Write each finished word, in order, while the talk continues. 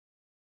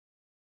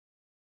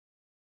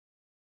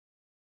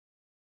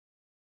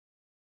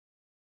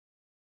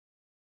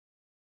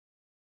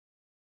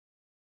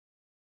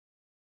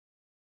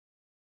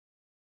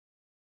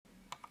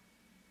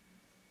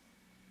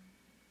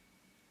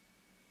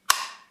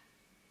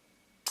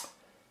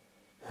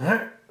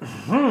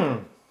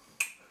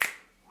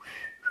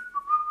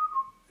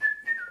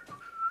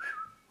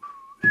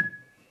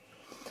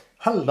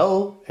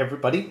Hello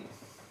everybody.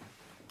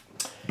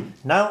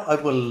 Now I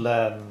will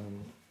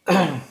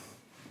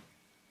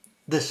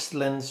this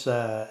lens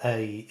AF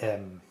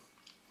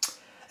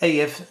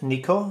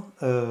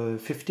NIKKOR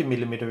 50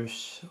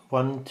 millimeters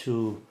 1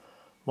 to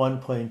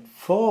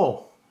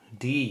 1.4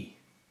 D.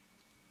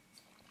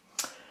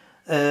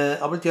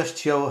 I will just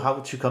show how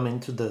to come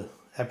into the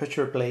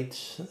aperture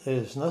plates.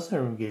 There's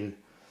nothing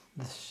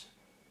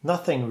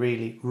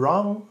really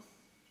wrong,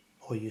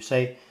 or you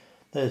say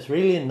there's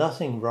really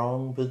nothing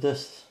wrong with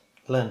this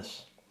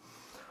lens.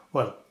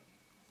 Well,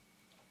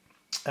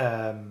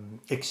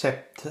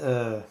 except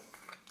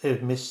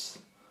it missed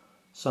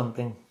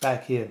something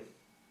back here.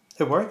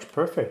 It works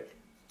perfect.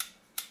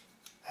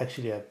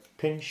 Actually a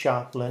pin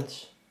sharp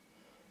lens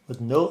with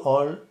no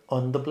oil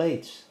on the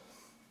blades.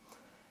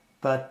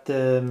 But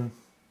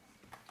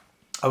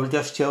I will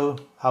just show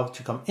how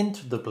to come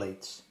into the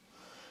blades.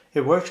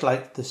 It works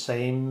like the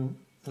same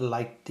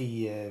like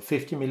the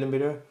 50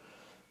 millimeter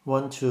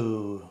 1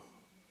 to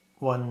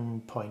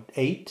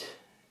 1.8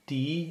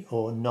 D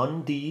or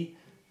non-D,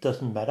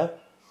 doesn't matter.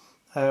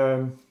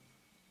 The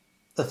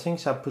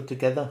things are put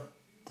together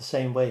the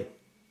same way.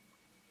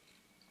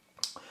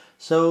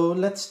 So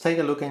let's take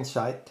a look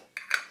inside.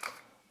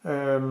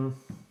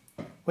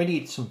 We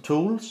need some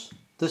tools.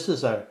 This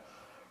is a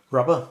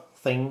rubber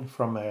thing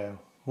from a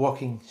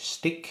walking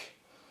stick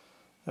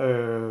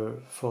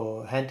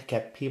for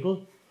handicapped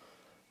people.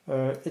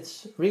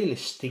 It's really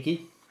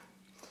sticky.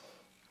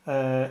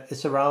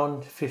 It's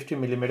around 50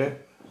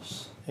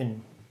 millimeters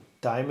in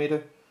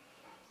diameter,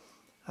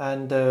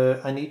 and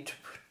I need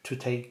to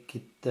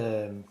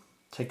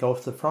take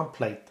off the front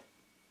plate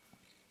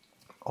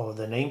or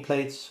the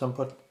nameplate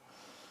somewhat,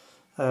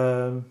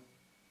 and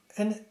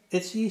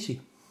it's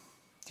easy.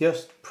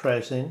 Just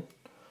press in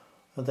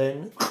and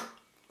then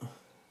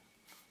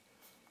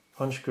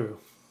unscrew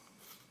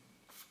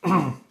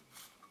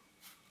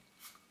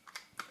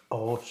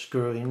or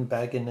screw in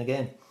back in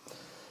again.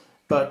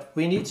 But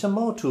we need some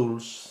more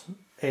tools.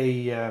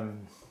 A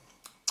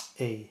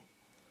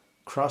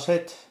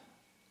crosshead,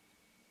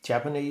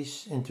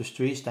 Japanese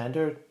industry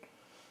standard.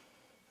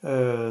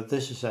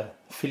 This is a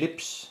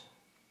Phillips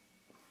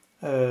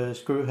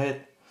screw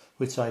head,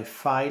 which I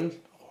file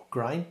or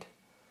grind,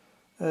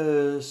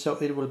 so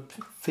it will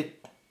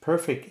fit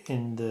perfect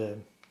in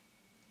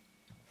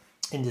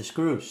the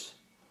screws.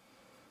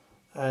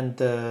 And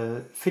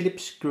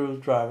Phillips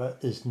screwdriver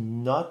is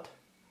not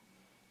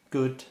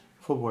good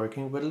for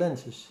working with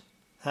lenses.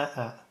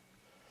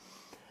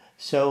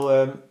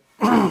 So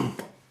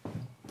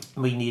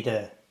we need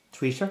a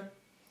tweezer.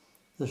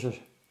 This is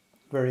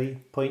very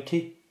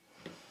pointy.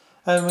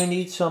 And we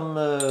need some,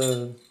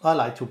 I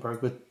like to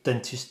work with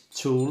dentist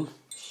tools.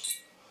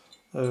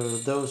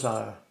 Those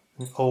are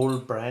an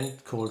old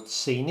brand called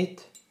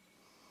Zenith.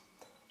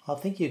 I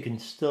think you can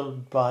still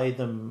buy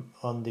them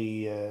on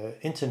the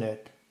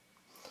internet.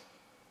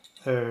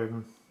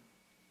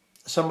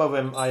 Some of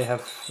them I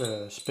have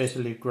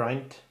specially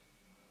grind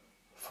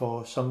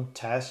for some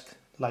task,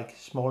 like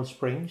small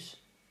springs.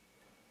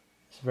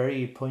 It's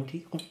very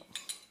pointy.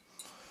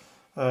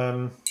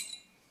 And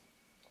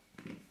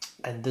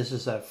this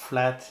is a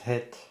flat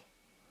head,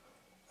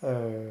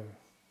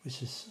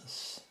 which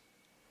is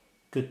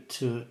good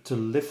to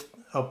lift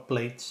up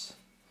blades.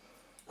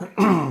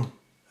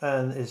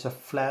 And it's a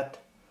flat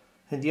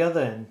in the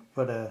other end,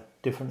 but a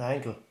different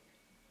angle.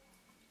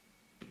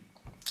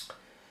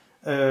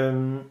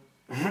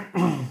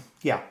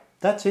 Yeah,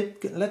 that's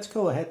it. Let's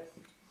go ahead.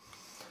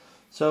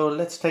 So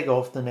let's take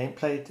off the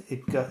nameplate.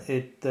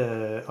 It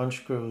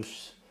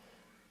unscrews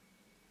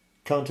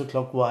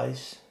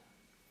counterclockwise.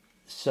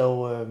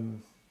 So,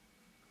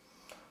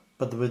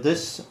 but with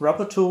this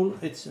rubber tool,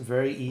 it's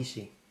very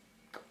easy.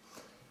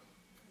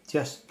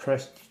 Just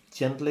press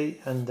gently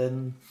and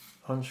then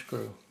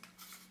unscrew.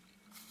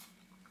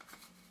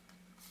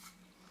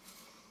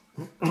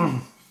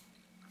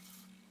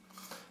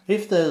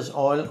 If there's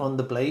oil on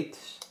the blade,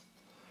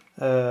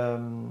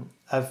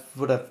 I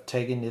would have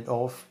taken it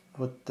off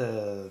with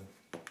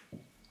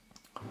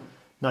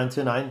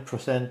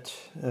 99%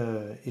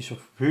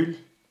 isopropyl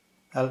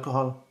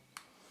alcohol,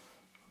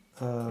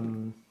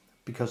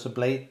 because the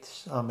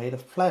blades are made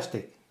of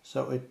plastic,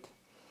 so it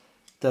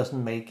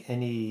doesn't make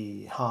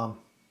any harm.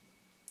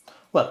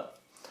 Well,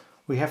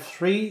 we have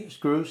 3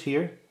 screws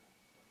here,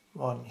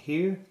 one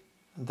here,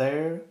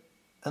 there,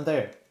 and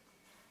there.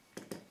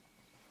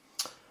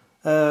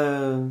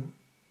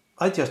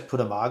 I just put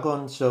a mark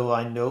on so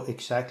I know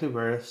exactly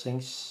where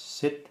things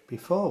sit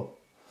before.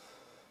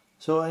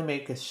 So I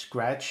make a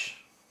scratch.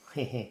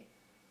 I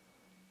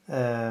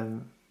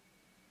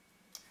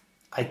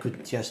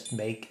could just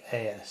make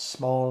a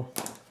small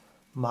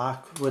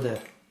mark with a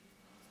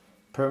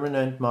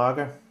permanent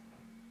marker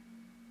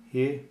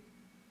here.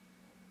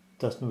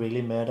 Doesn't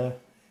really matter.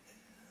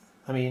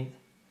 I mean,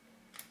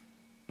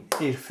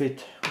 if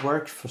it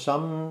works for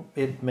some,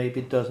 it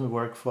maybe doesn't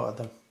work for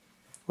other.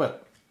 Well,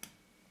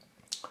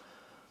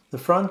 the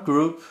front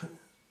group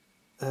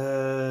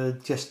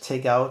just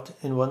take out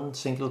in one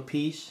single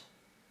piece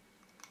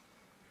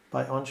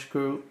by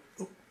unscrew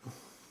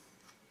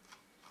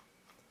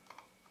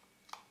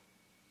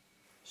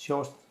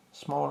short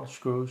small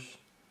screws.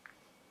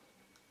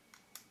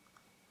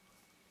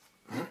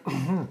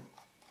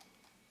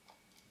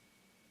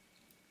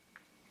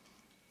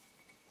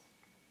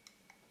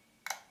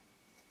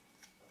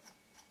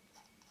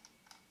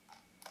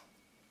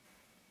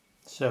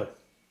 So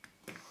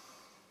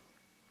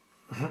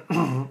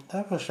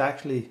that was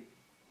actually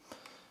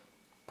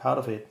part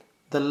of it.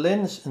 The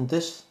lens in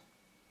this,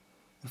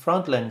 the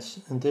front lens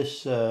in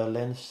this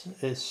lens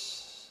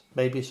is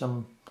maybe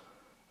some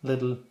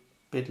little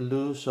bit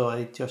loose, so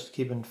I just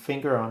keep a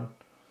finger on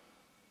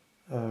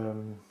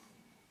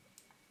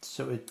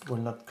so it will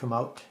not come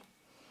out.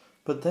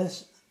 But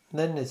this,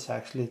 then it's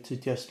actually to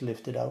just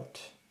lift it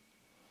out.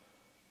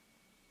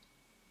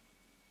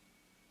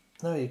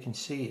 Now you can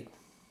see it.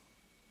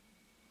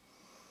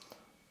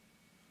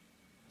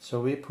 So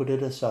we put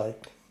it aside.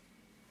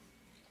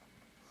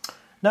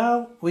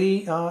 Now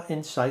we are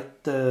inside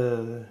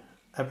the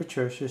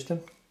aperture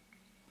system.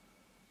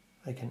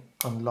 I can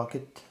unlock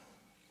it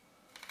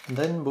and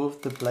then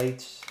move the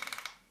blades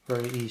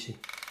very easy.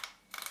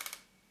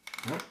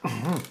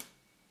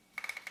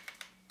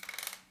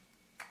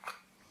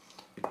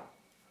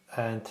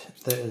 And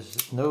there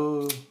is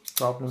no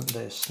problem,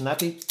 they're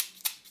snappy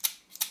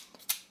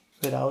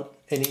without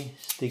any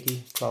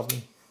sticky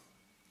problem.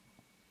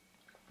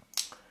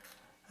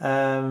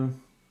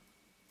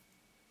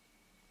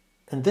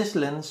 In this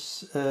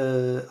lens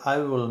I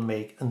will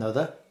make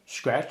another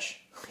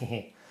scratch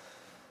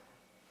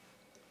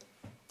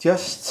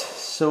just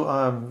so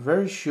I'm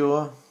very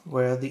sure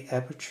where the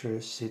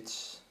aperture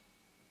sits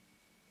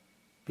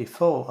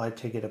before I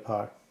take it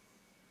apart.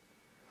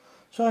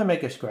 So I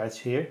make a scratch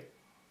here.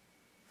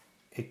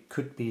 It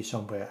could be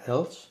somewhere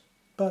else,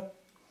 but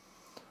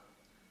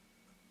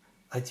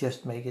I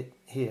just make it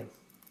here.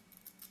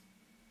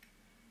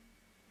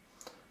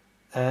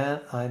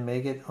 And I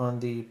make it on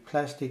the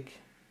plastic,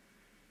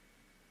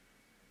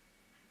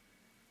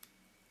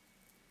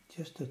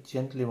 just a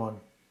gently one.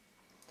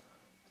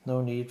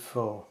 No need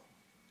for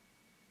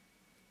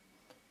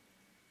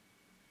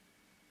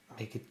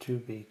make it too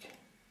big.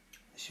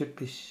 It should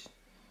be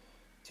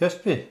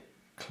just be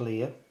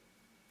clear,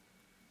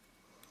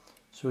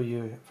 so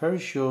you're very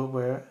sure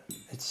where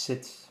it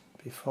sits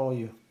before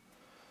you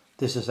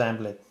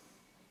disassemble it.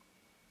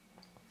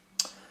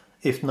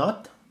 If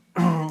not,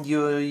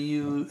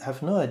 you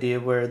have no idea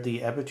where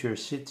the aperture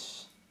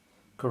sits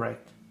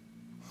correct.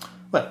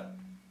 Well,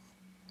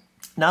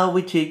 now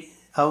we take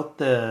out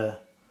the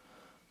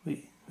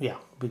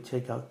we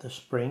take out the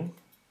spring.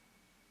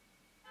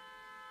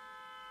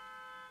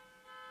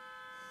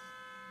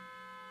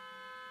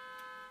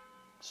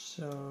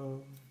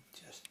 So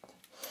just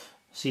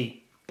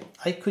see,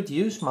 I could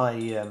use my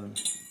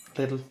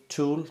little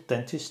tool,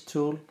 dentist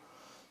tool,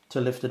 to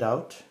lift it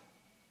out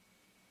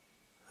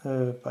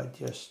by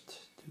just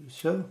do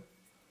so.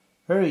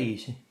 Very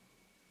easy.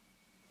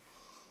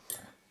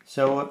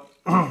 So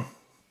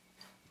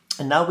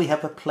and now we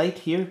have a plate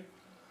here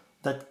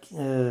that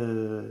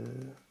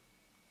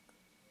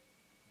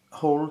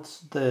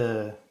holds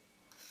the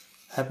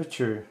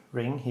aperture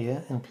ring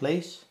here in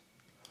place,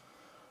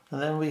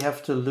 and then we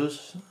have to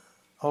loose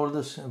all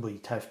this. We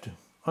have to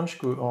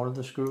unscrew all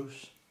the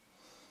screws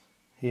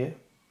here.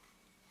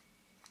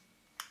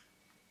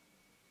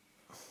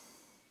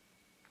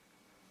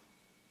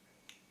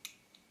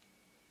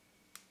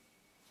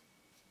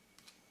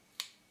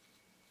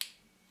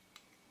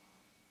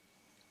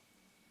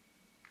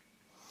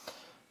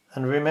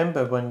 And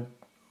remember,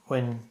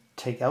 when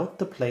take out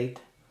the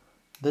plate,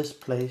 this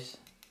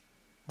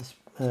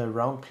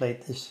round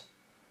plate is,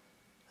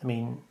 I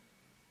mean,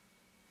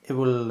 it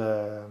will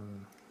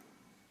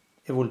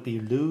be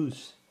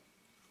loose.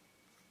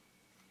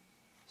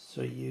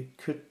 So you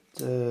could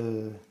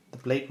the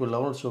blade will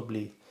also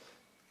be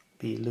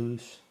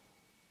loose.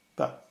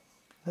 But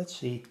let's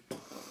see.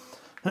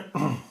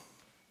 And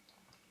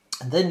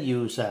then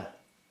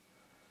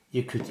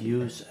you could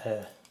use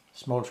a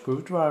small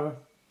screwdriver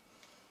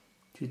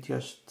to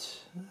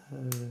just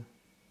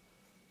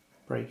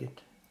break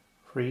it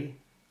free.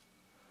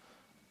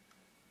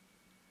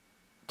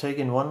 Take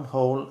in one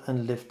hole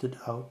and lift it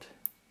out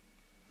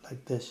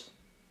like this.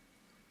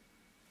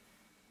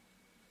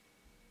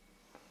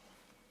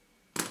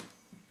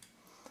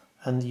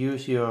 And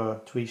use your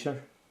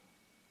tweezer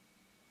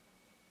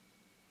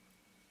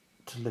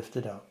to lift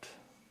it out.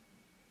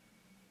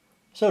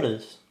 So it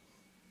is.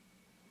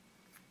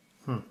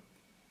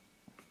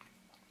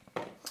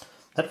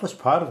 That was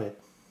part of it.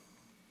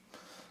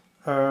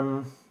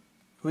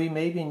 We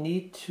maybe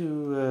need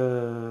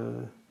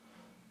to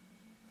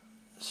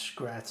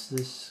scratch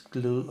this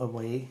glue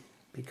away,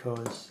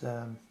 because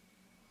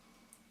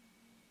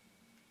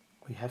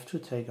we have to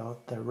take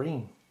out the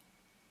ring.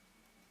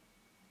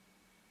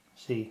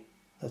 See,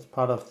 that's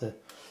part of the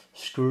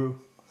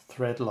screw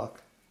thread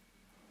lock.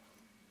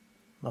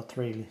 Not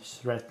really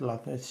thread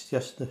lock, it's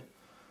just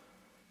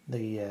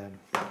the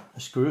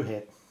screw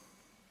head.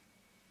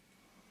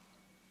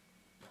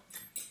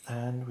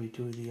 and we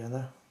do the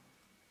other.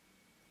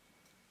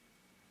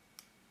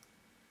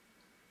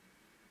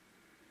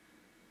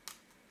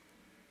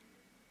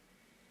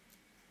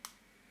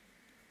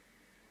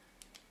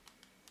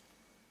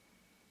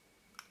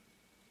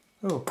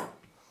 Oh,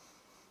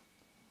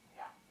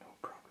 yeah, no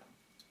problem.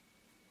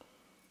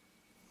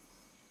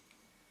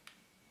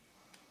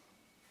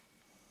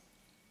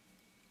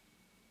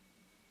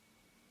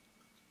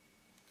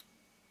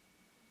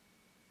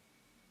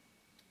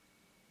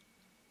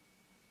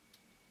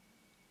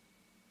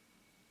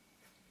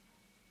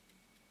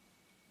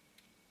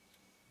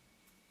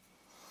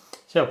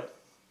 So,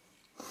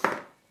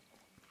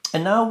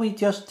 and now we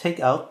just take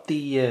out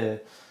the,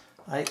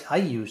 I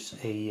use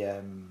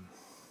a,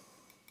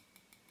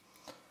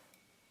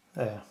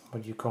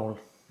 what do you call,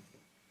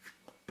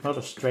 not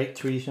a straight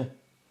tweezer,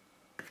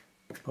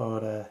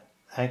 but a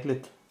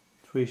aglet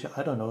tweezer.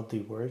 I don't know the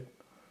word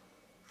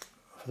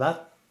for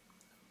that.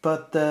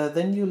 But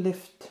then you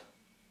lift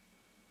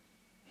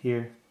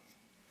here.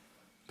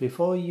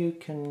 Before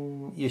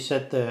you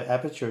set the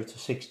aperture to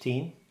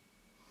 16.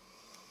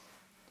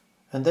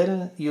 And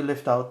then you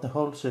lift out the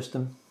whole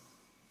system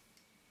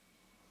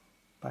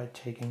by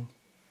taking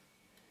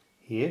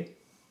here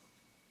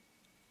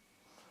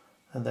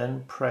and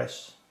then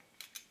press,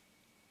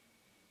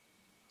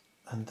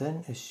 and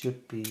then it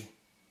should be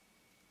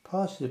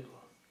possible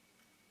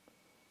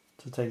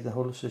to take the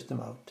whole system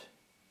out.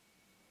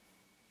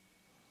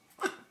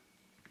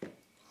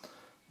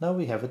 Now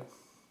we have it.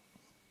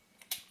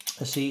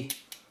 See,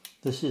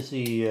 this is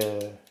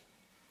the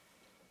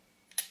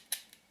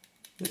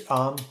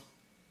arm,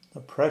 the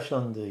press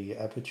on the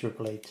aperture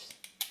blades.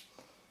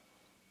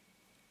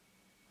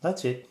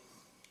 That's it.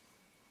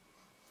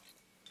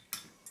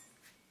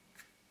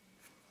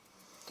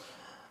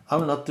 I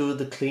will not do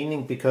the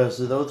cleaning because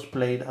those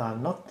blades are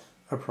not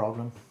a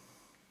problem.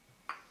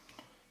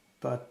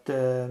 But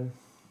I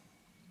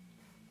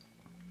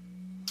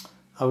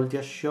will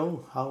just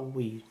show how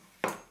we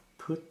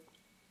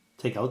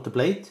take out the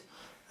blade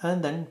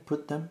and then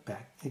put them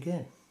back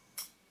again.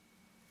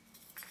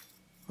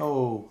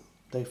 Oh,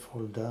 they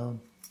fall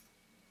down.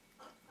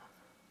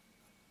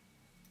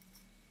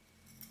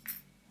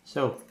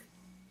 So,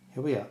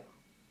 here we are.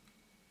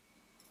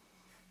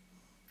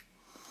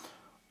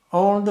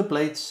 All the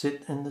blades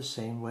sit in the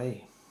same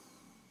way.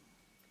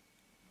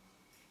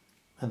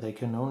 And they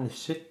can only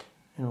sit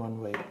in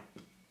one way.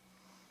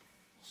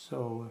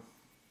 So,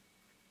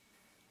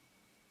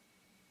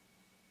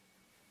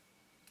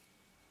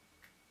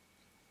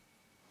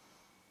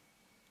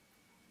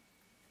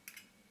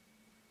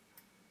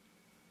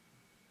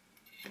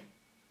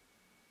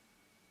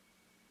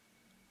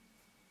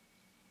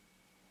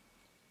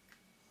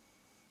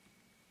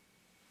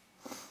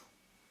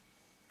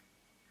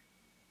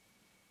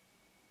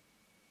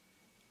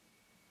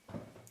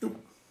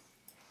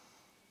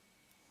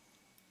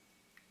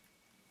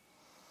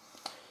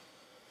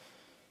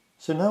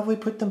 so now we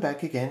put them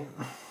back again.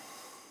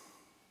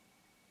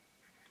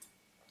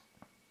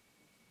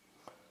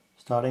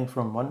 Starting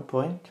from one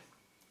point.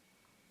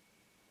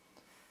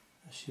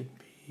 There should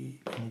be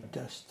any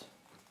dust.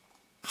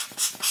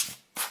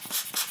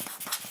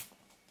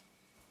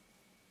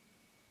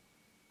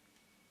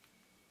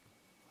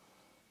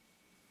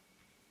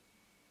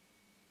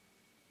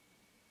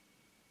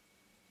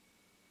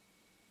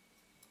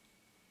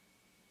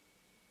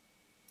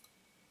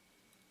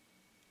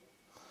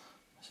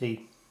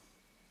 See,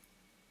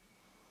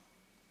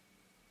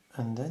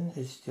 and then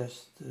it's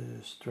just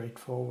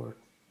straightforward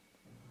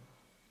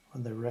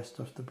on the rest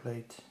of the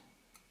blade.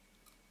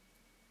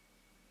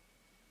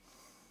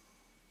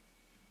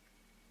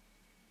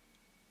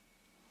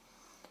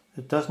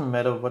 It doesn't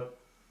matter what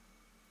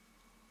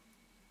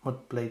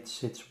blade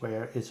sits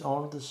where, it's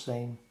all the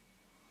same.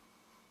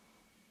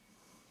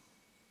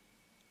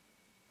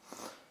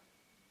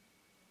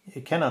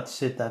 You cannot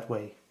sit that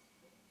way.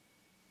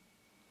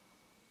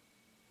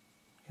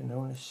 You can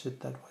only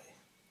sit that way.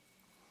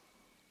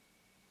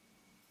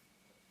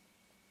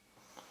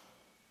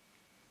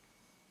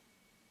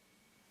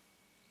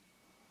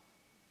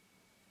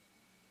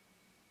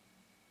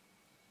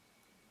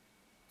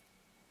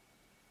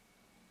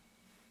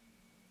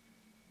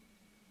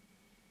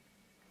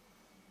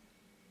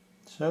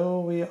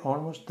 So we are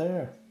almost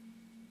there.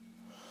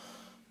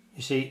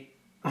 You see,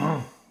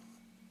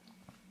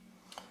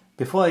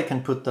 before I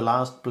can put the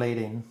last blade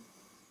in,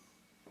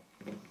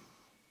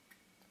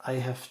 I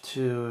have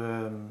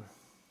to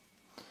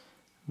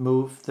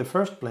move the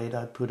first blade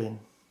I put in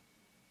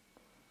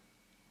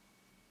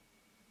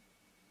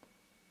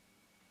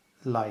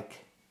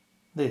like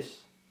this.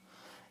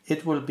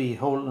 It will be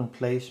held in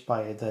place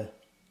by the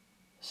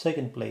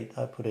second blade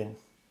I put in.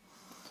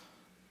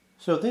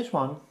 So this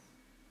one,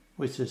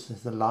 which is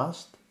the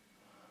last,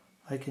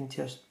 I can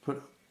just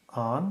put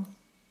on,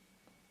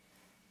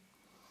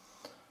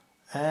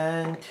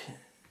 and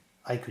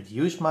I could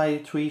use my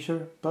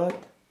tweezer,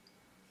 but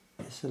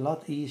it's a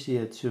lot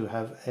easier to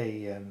have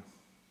a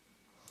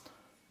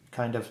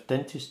kind of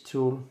dentist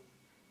tool.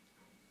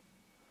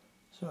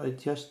 So I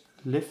just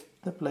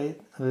lift the blade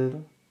a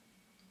little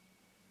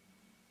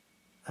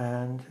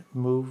and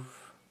move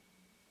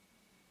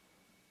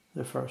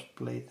the first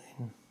blade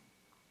in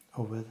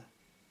over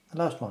the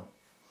last one.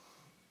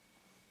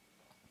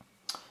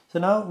 So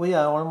now we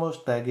are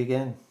almost back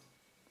again.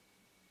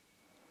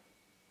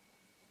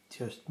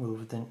 Just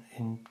move them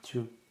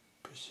into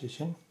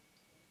position.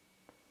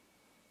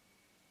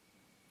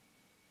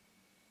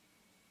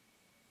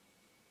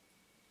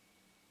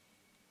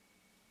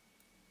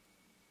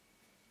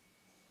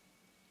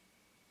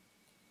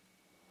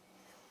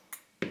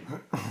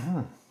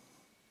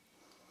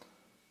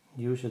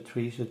 Use a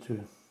tweezer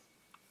to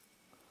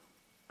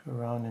go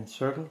around in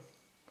circle,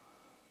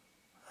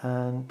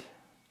 and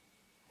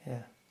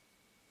yeah.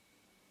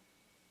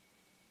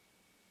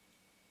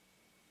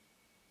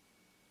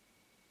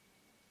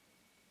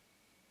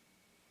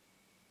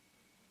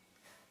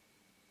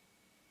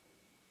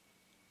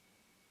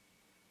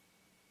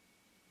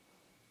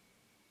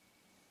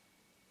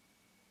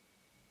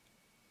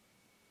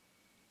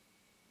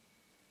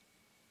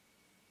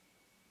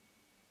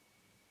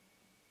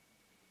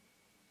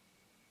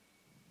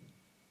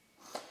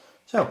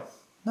 So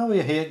now we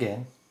are here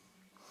again,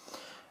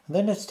 and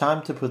then it's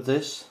time to put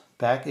this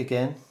back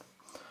again.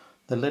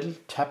 The little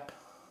tab,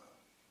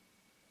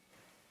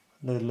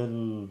 the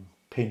little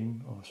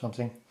pin or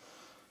something,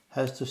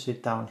 has to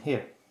sit down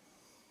here.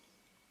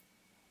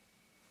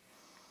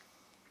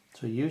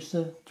 So use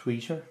the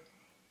tweezer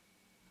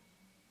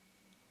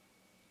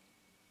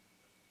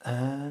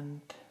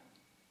and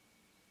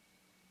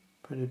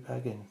put it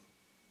back in.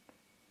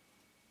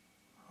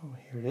 Oh,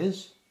 here it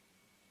is.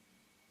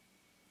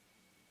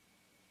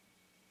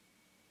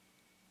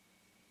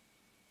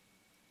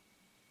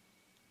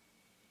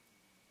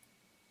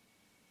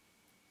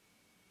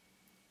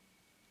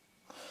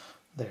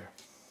 There.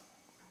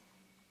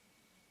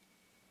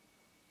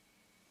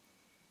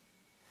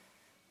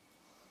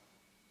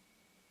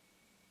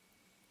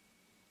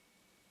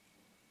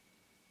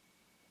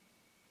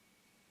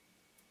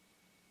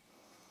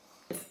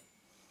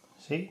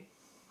 See,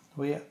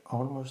 we are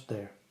almost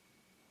there.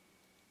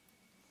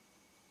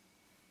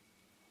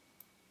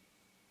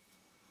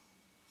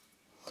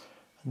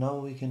 Now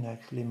we can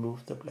actually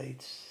move the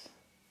blades.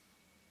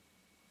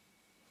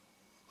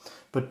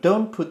 But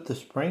don't put the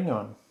spring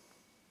on.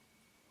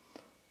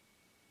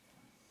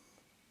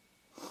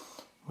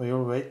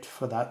 We'll wait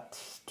for that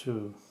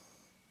to,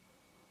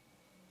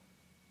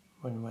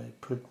 when we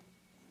put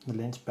the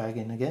lens back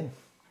in again.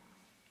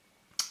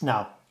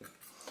 Now,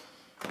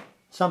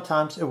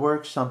 sometimes it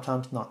works,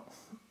 sometimes not.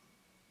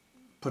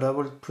 But I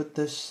will put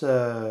this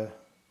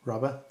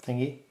rubber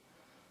thingy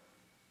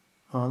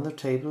on the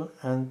table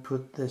and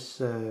put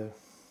this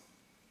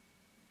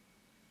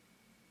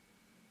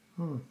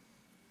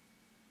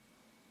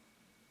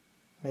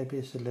maybe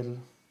it's a little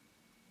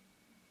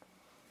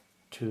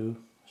too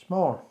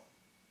small.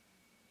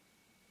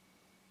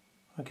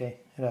 Okay,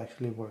 it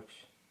actually works.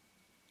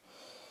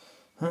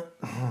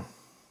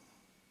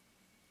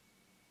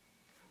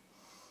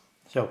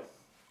 So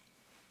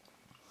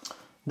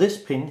this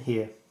pin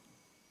here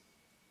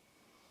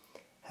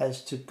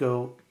has to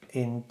go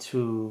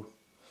into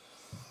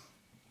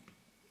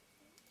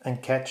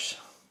and catch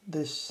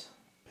this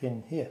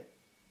pin here.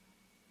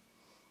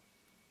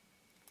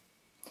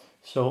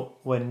 So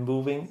when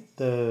moving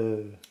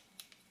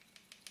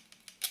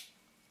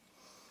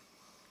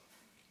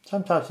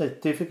sometimes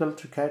it's difficult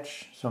to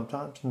catch,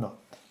 sometimes not.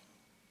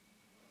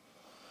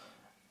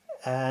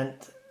 And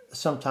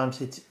sometimes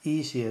it's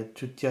easier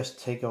to just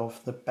take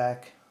off the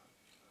back,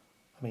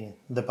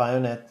 the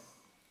bajonet.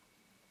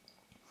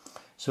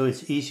 So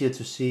it's easier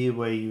to see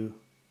where you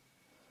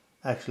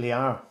actually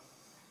are.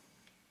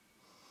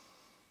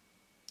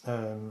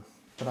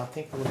 But I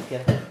think we'll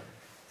get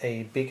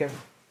a bigger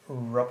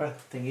rubber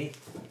thingy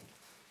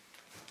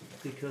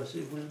because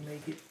it will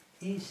make it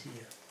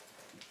easier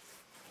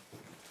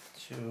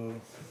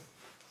to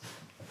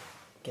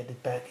get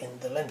it back in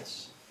the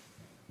lens.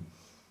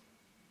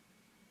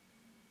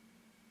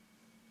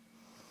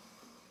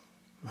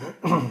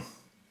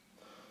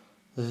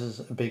 This is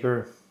a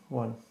bigger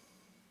one.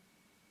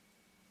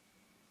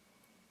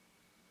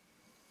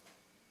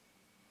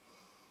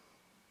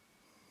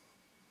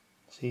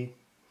 See?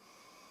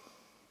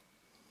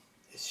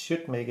 It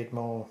should make it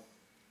more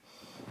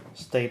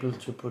stable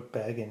to put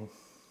back in.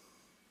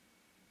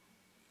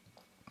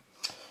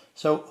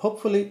 So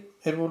hopefully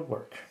it will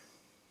work.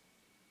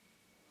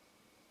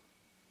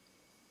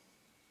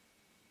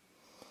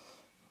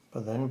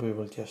 But then we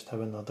will just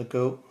have another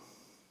go.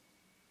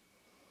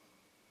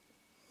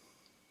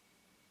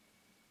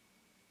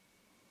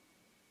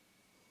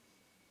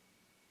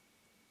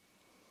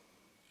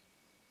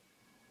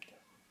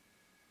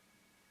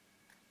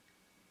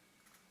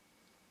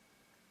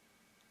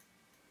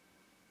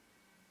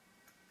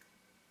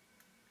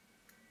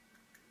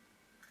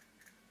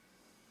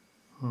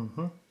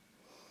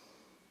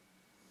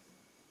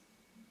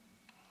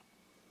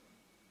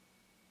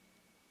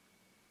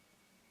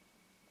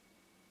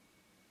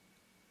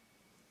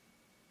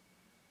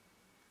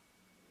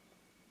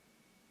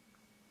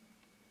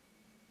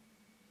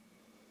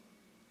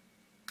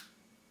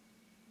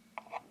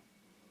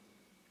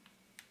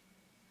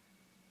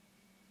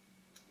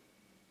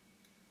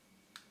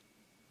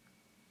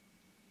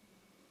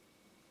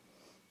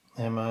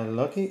 Am I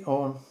lucky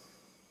or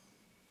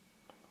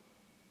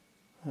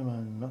am I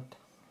not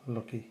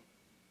lucky?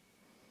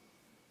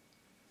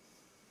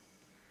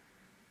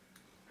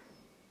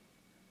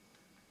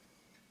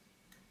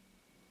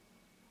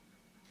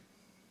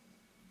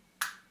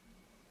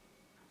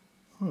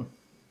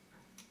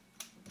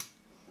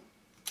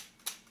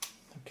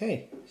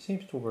 Okay,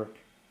 seems to work.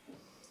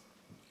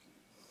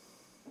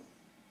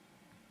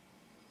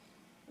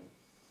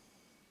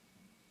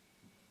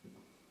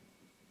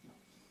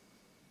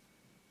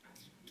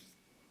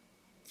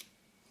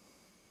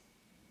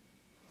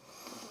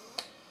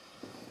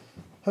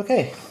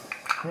 Okay.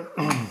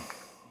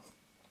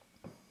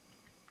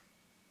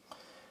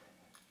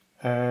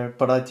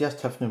 But I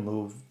just have to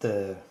move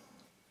the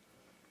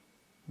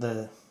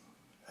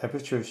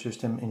aperture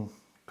system in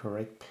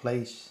correct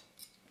place.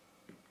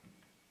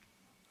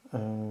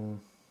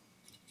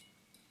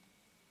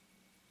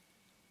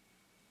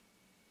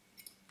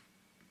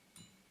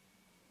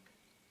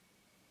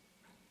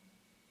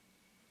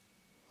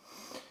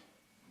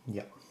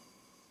 Yeah.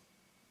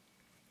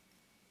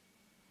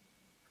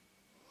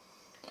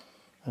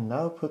 And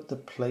now put the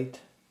plate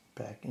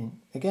back in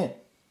again.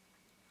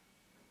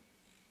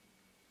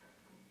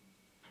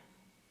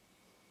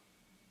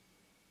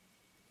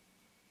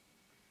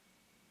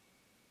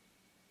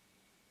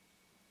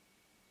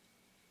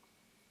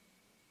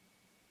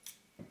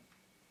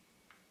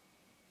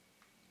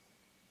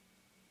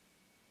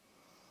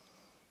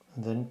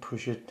 And then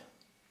push it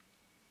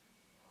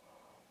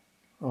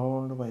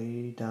all the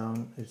way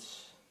down.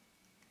 It's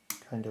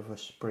kind of a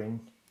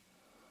spring.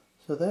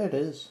 So there it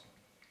is.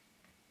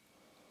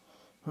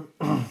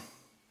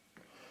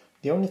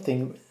 The only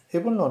thing,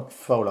 it will not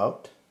fall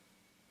out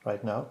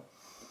right now.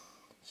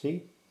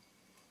 See?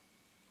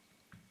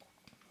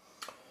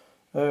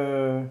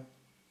 And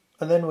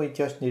then we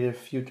just need a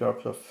few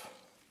drops of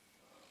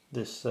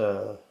this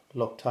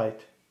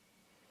Loctite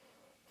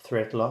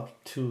thread lock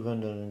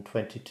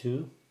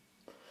 222.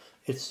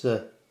 It's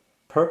the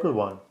purple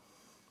one,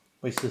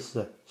 which is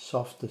the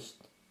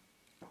softest.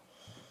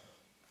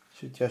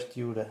 Should just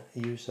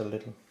use a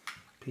little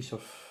piece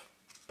of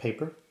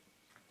paper.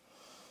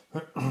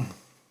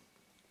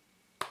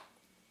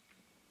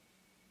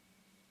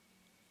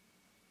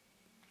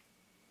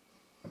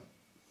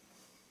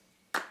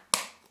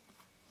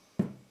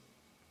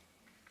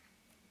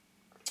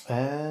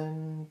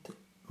 And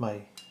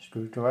my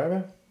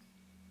screwdriver.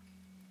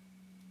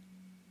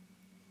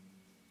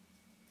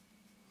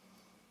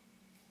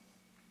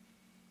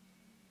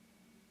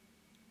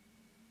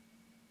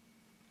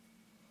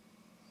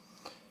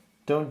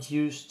 Don't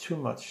use too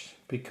much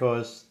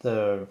because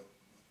the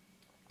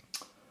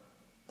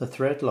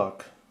thread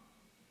lock,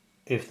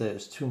 if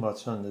there's too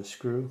much on the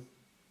screw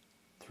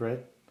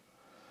thread,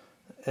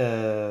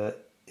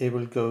 it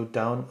will go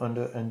down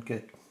under and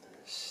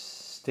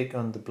stick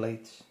on the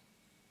blades.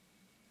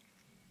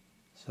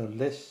 So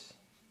less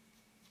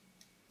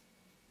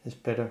is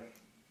better.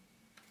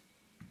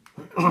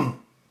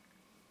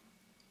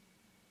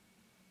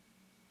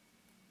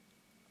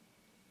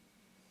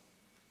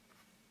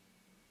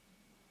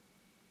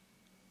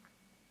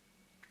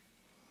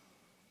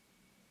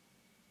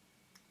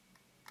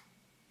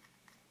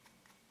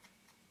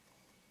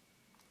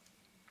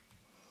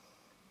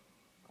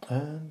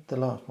 And the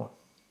last one.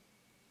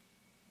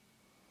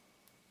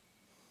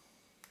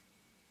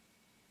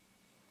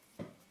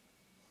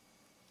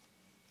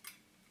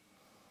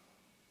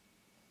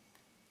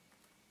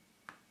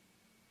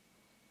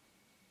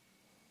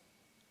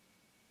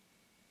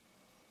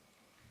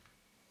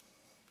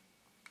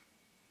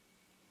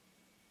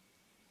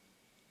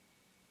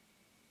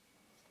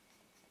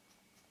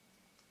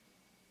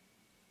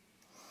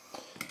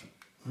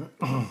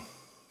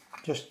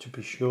 Just to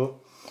be sure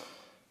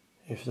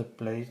if the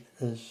blade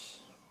is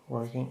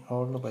working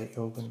all the way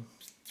open.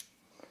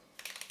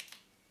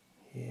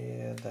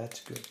 Yeah, that's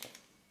good.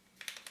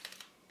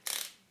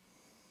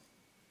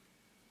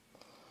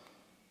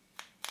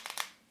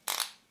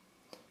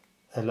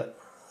 Ele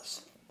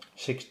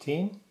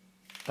 16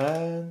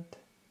 and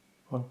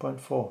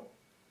 1.4.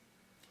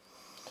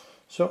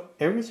 So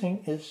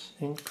everything is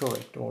in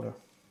correct order.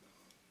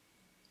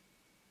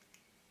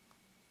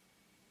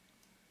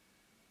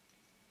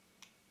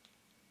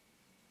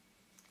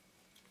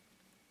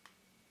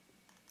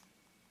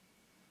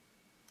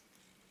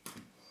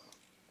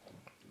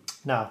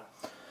 Now,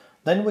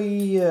 then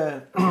we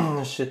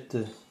set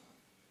the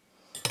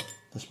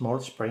small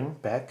spring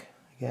back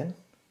again.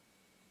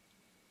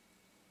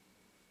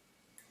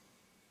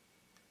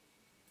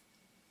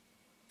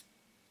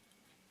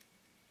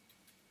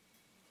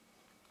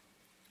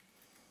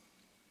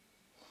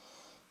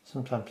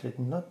 Sometimes it's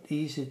not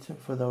easy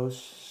for those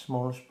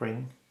small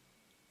springs.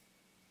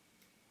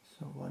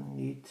 So one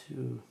need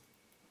to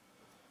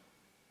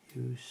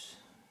use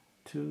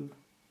two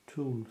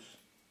tools.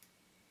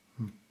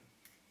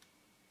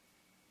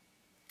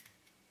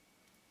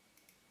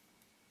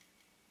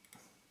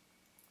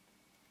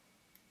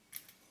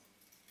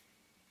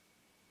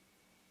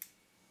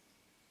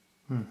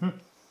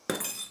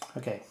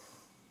 Okay,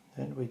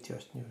 then we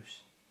just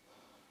use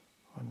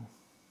one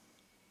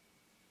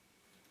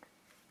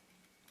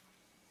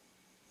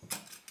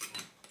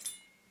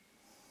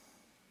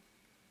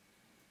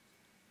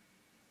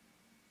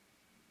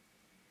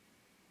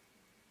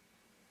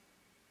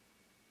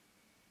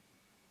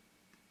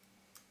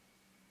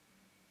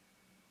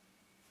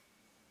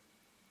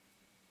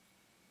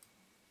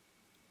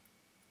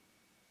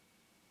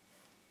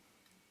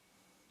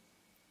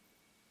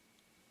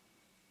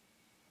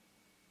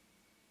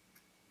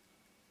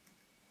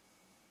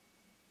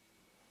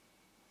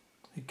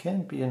it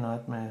can be a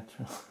nightmare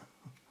to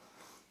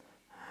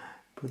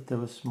put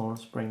those small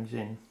springs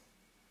in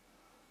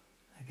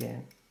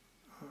again.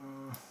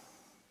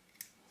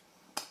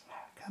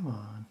 Come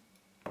on.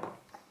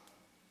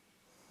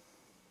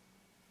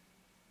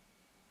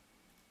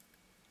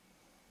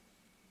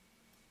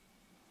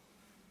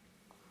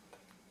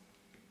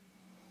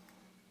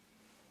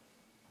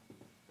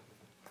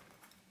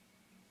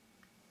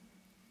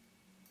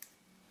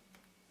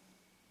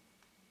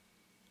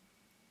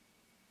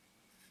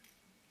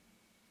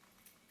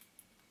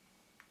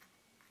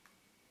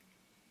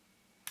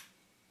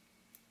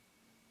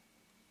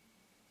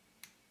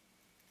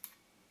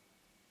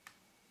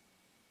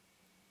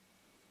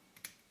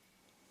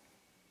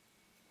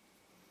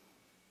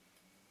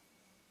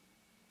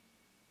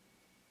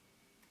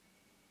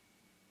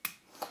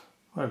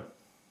 Well,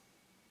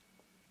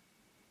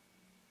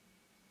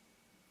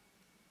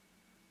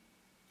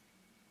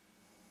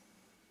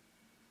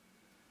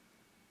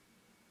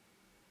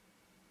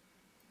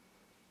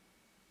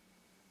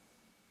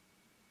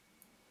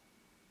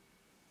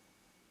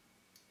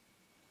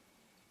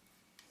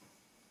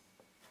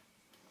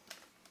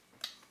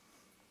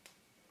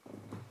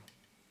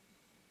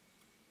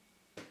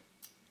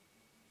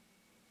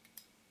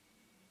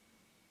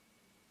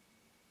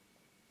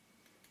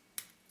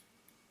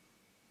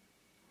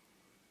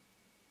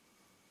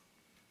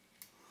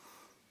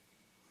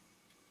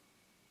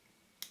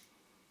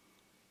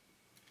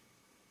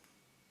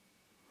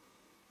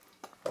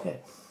 okay.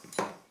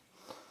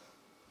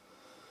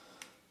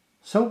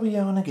 So we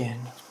are on again.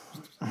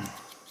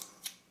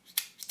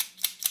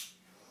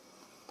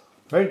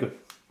 Very good.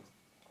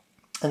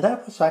 And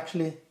that was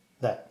actually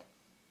that.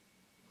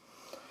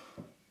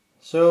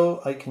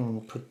 So I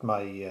can put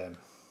my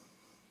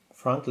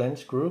front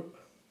lens group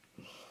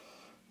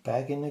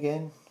back in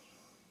again.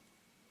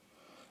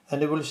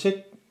 And it will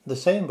sit the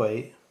same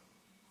way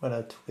when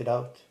I took it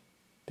out,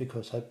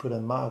 because I put a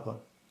mark on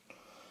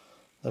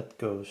that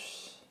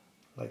goes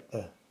like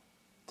the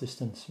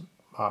distance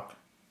mark.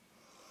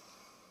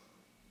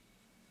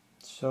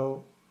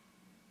 So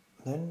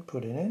then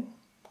put it in.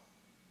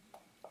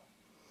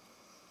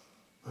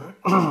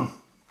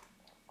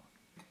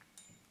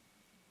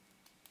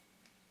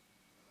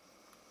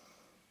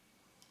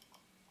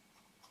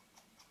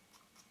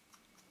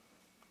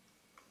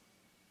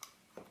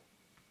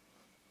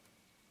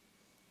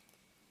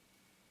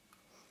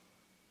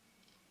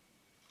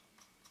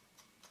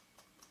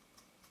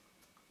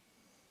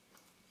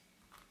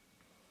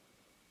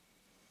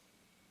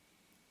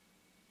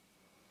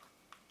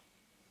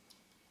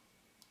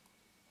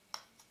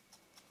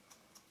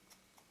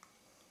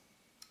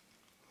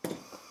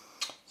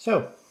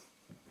 So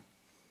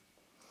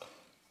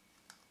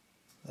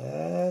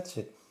that's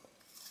it.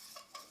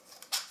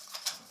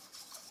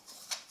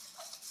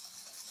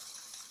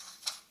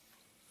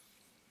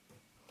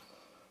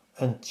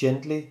 And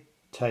gently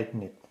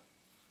tighten it.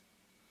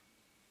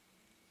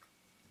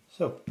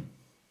 So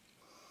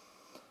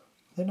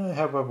then I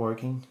have a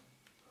working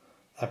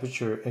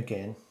aperture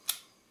again.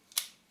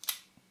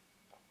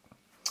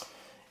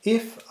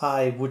 If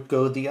I would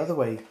go the other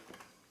way,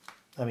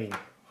 I mean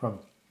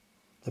from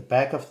the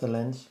back of the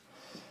lens,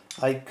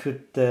 I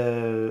could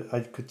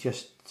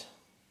just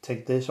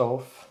take this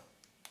off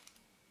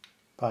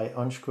by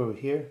unscrew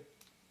here.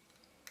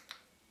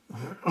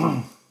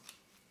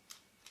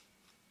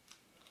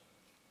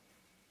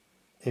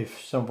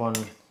 If someone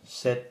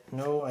said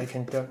no, I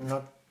can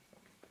not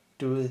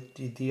do it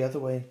the other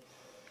way,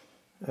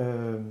 I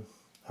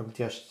will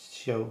just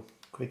show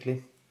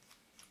quickly.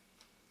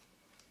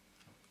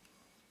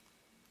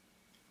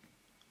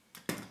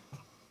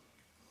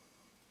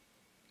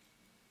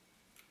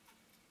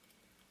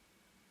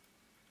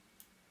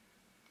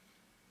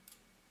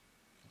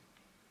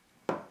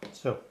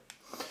 So,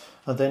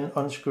 and then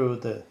unscrew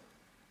the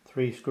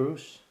 3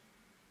 screws.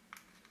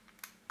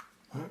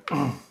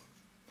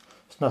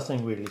 It's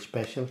nothing really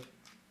special.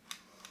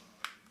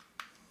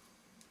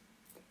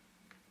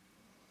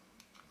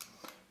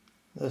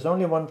 There's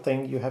only one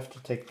thing you have to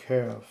take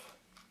care of,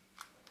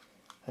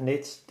 and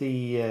it's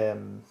the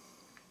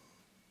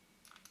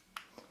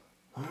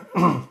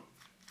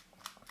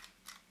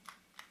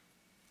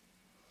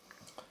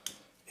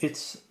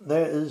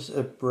there is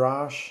a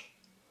brass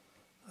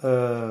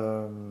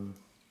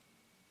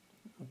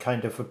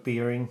kind of a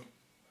bearing,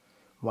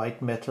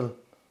 white metal,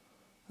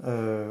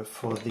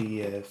 for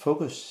the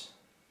focus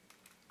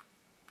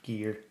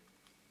gear.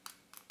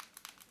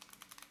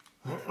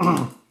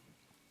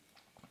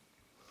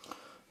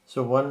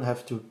 So one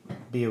have to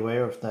be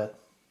aware of that.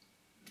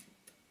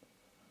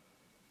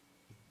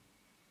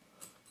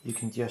 You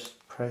can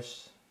just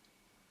press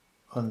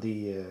on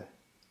the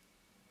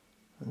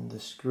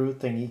screw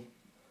thingy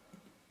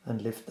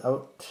and lift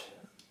out.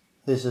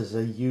 This is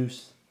a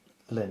used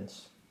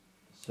lens,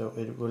 so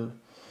it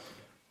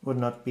would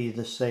not be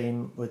the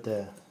same with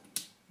the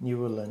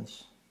newer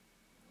lens.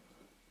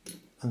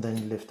 And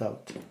then lift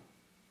out.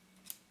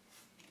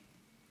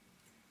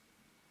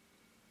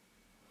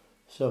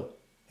 So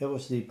it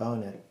was the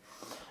bajonet.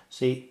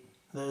 See,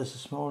 there's a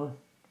small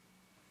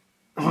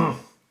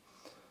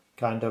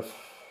kind of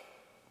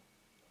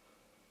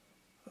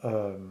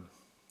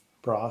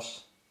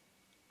brass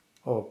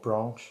or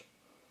bronze,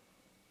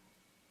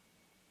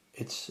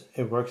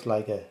 it works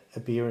like a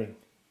bearing.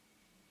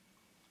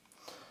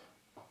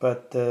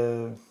 But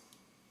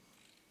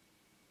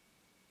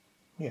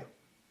yeah,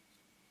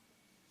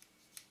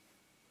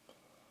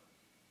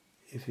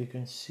 if you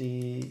can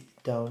see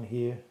down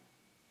here,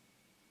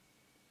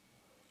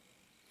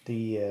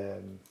 the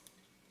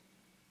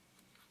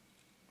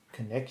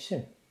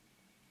connection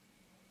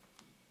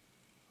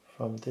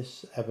from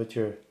this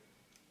aperture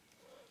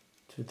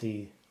to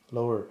the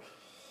lower,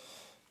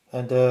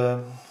 and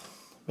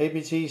maybe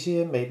it's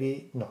easier,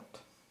 maybe not.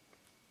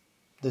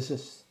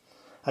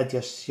 I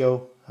just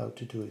show how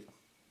to do it.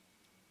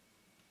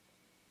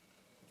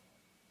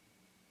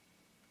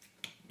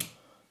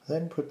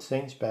 Then put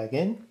things back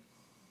in.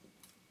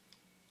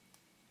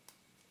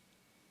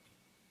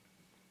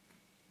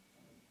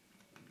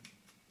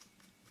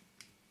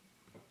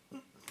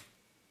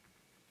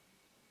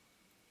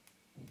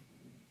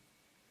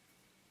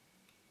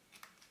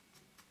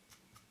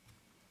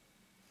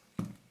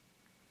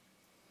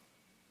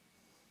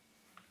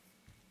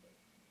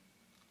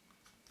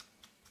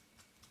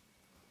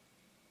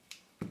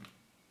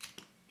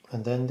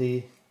 And then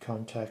the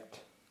contact.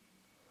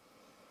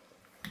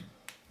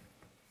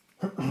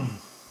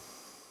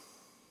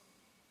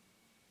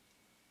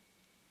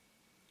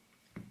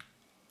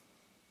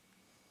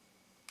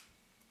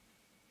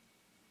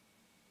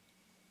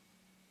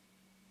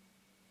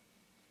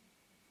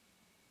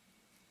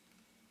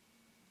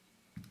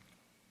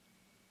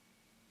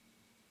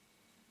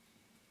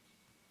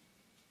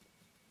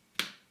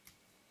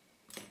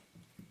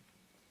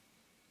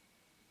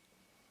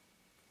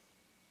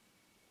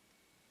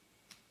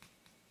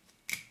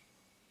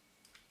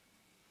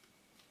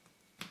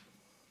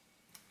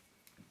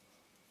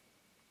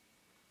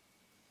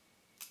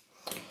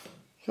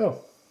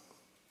 So,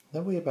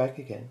 then we are back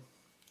again.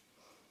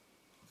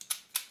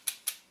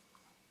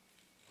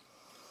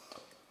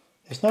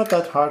 It's not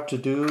that hard to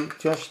do,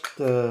 just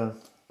go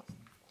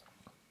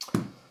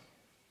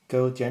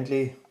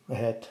gently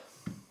ahead.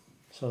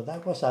 So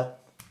that was that.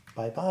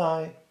 Bye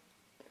bye.